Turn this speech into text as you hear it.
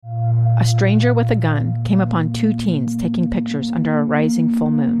a stranger with a gun came upon 2 teens taking pictures under a rising full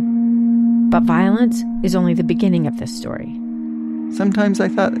moon. But violence is only the beginning of this story. Sometimes I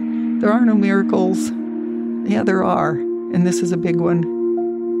thought, there are no miracles. Yeah, there are, and this is a big one.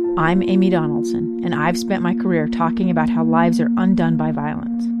 I'm Amy Donaldson, and I've spent my career talking about how lives are undone by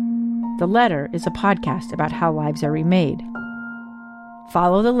violence. The Letter is a podcast about how lives are remade.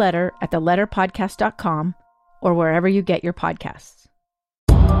 Follow The Letter at theletterpodcast.com or wherever you get your podcasts.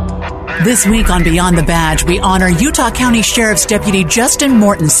 This week on Beyond the Badge, we honor Utah County Sheriff's Deputy Justin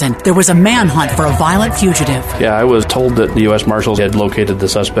Mortensen. There was a manhunt for a violent fugitive. Yeah, I was told that the U.S. Marshals had located the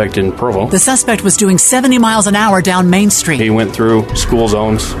suspect in Provo. The suspect was doing 70 miles an hour down Main Street. He went through school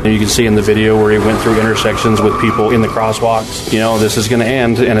zones. You can see in the video where he went through intersections with people in the crosswalks. You know, this is going to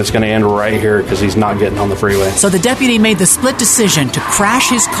end, and it's going to end right here because he's not getting on the freeway. So the deputy made the split decision to crash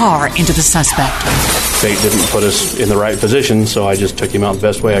his car into the suspect. Fate didn't put us in the right position, so I just took him out the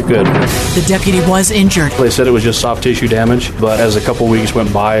best way I could. The deputy was injured. They said it was just soft tissue damage, but as a couple weeks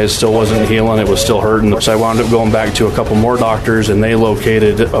went by, it still wasn't healing. It was still hurting. So I wound up going back to a couple more doctors, and they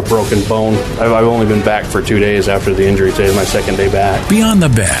located a broken bone. I've only been back for 2 days after the injury. Today is my second day back. Beyond the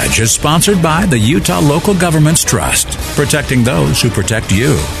Badge is sponsored by the Utah Local Governments Trust, protecting those who protect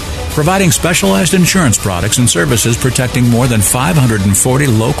you. Providing specialized insurance products and services protecting more than 540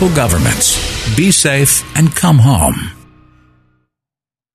 local governments. Be safe and come home.